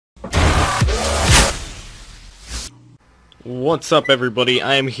What's up, everybody?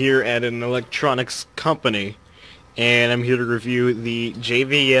 I'm here at an electronics company, and I'm here to review the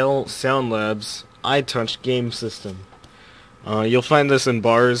JVL Sound Labs iTouch game system. You'll find this in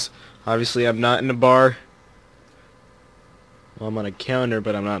bars. Obviously, I'm not in a bar. Well, I'm on a counter,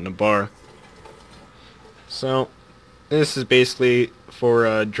 but I'm not in a bar. So, this is basically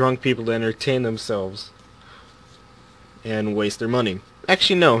for drunk people to entertain themselves and waste their money.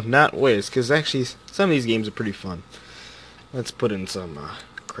 Actually, no, not waste, because actually some of these games are pretty fun. Let's put in some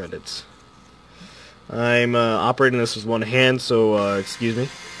credits. I'm operating this with one hand, so excuse me.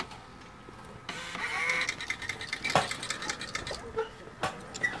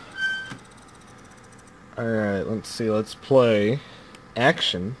 Alright, let's see, let's play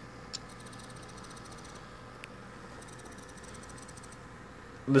Action.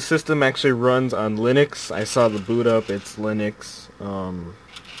 The system actually runs on Linux. I saw the boot up, it's Linux.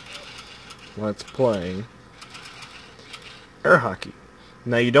 Let's play air hockey.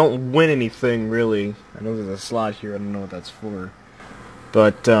 Now, you don't win anything, really. I know there's a slot here, I don't know what that's for.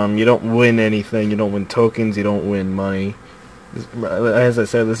 But you don't win anything, you don't win tokens, you don't win money. As I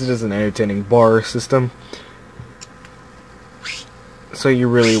said, this is just an entertaining bar system. So you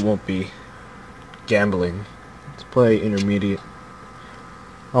really won't be gambling. Let's play intermediate.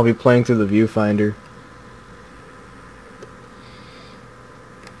 I'll be playing through the viewfinder.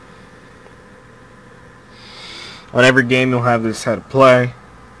 On every game you'll have this how to play.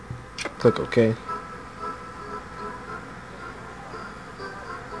 Click OK.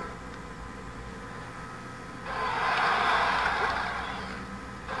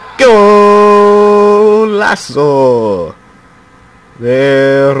 Golazo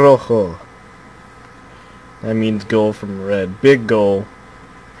de rojo. That means goal from red. Big goal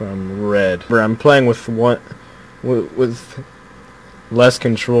from red. I'm playing with with less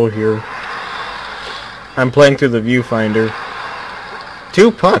control here. I'm playing through the viewfinder.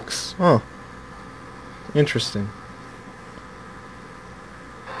 2 pucks. Oh, interesting.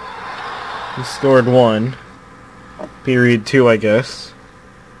 He scored 1. Period 2, I guess.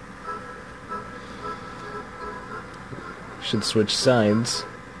 Should switch sides,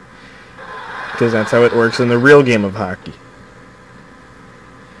 because that's how it works in the real game of hockey.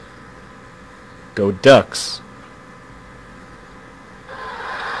 Go Ducks.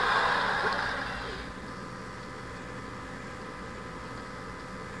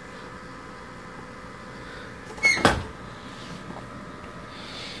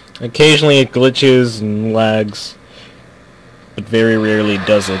 Occasionally it glitches and lags, but very rarely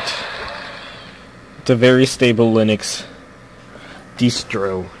does it. It's a very stable Linux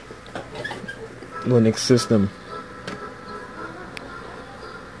distro. Linux system.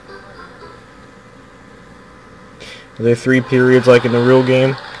 Are there 3 periods like in the real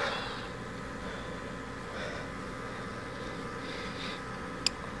game?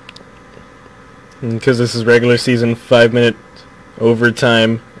 Because this is regular season, 5-minute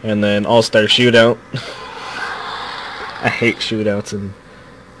overtime, and then all-star shootout. I hate shootouts in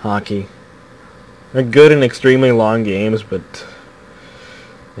hockey. They're good in extremely long games, but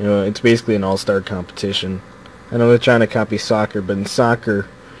you know, it's basically an all-star competition. I know they're trying to copy soccer, but in soccer,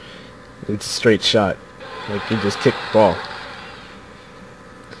 it's a straight shot. Like, you just kick the ball.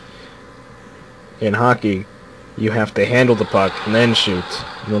 In hockey, you have to handle the puck and then shoot.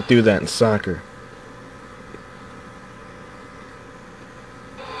 You don't do that in soccer.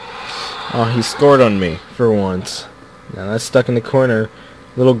 Oh, he scored on me for once. Now that's stuck in the corner.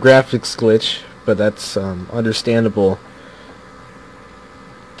 Little graphics glitch, but that's understandable.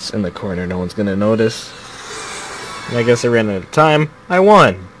 It's in the corner, no one's gonna notice. And I guess I ran out of time. I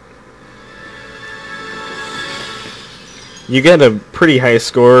won! You get a pretty high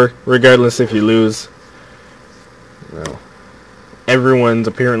score, regardless if you lose. Well, everyone's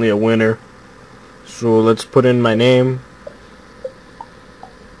apparently a winner. So let's put in my name.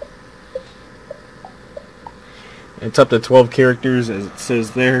 It's up to 12 characters, as it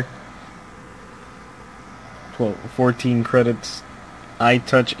says there. 14 credits.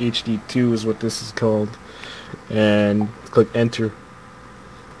 iTouch HD2 is what this is called. And click enter.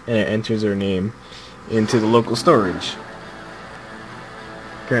 And it enters our name into the local storage.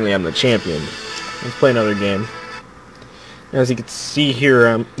 Currently I'm the champion. Let's play another game. As you can see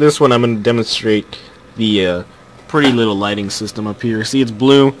here, this one I'm going to demonstrate the pretty little lighting system up here. See, it's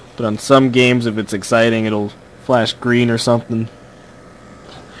blue, but on some games, if it's exciting, it'll flash green or something.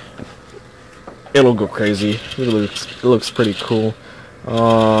 It'll go crazy. It looks pretty cool.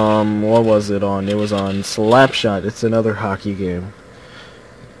 What was it on? It was on Slapshot. It's another hockey game.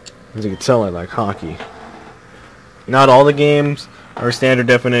 As you can tell, I like hockey. Not all the games are standard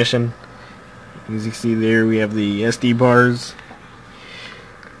definition. As you see there, we have the SD bars.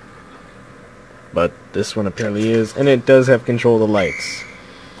 But this one apparently is, and it does have control of the lights.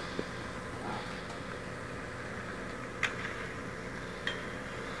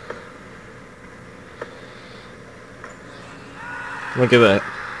 Look at that.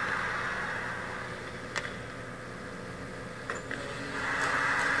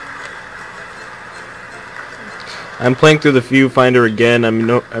 I'm playing through the viewfinder again.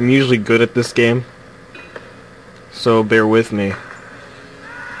 I'm usually good at this game, so bear with me.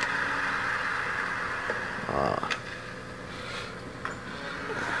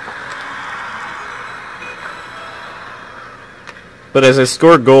 But as I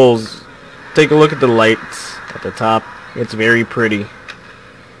score goals, take a look at the lights at the top. It's very pretty.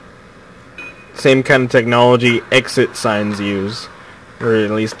 Same kind of technology exit signs use, or at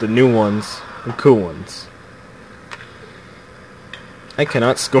least the new ones, the cool ones. I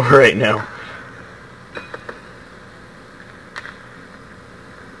cannot score right now.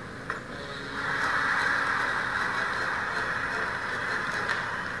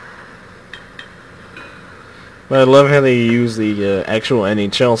 But I love how they use the actual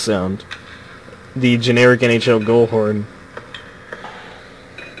NHL sound. The generic NHL goal horn.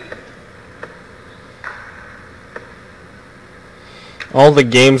 All the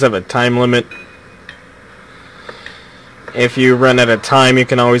games have a time limit. If you run out of time, you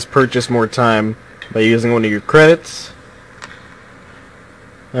can always purchase more time by using one of your credits.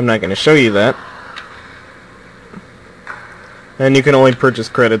 I'm not going to show you that. And you can only purchase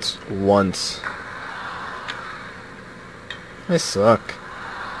credits once. I suck.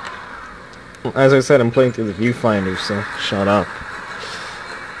 As I said, I'm playing through the viewfinder, so shut up.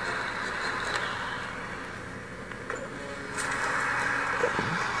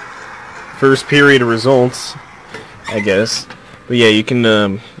 First period of results, I guess. But yeah, you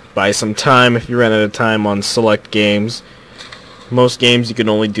can buy some time if you run out of time on select games. Most games you can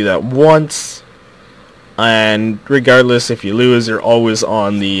only do that once. And regardless, if you lose, you're always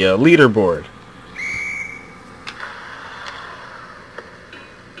on the leaderboard.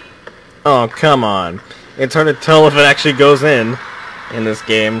 Oh, come on. It's hard to tell if it actually goes in this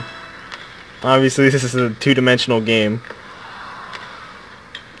game. Obviously, this is a two-dimensional game.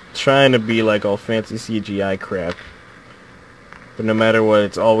 Trying to be like all fancy CGI crap. But no matter what,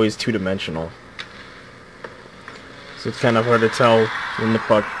 it's always two-dimensional. So it's kind of hard to tell when the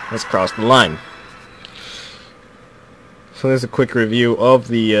puck has crossed the line. So there's a quick review of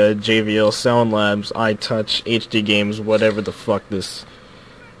the JVL Sound Labs iTouch HD games, whatever the fuck this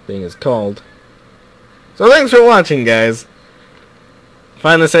thing is called. So thanks for watching, guys.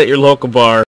 Find this at your local bar.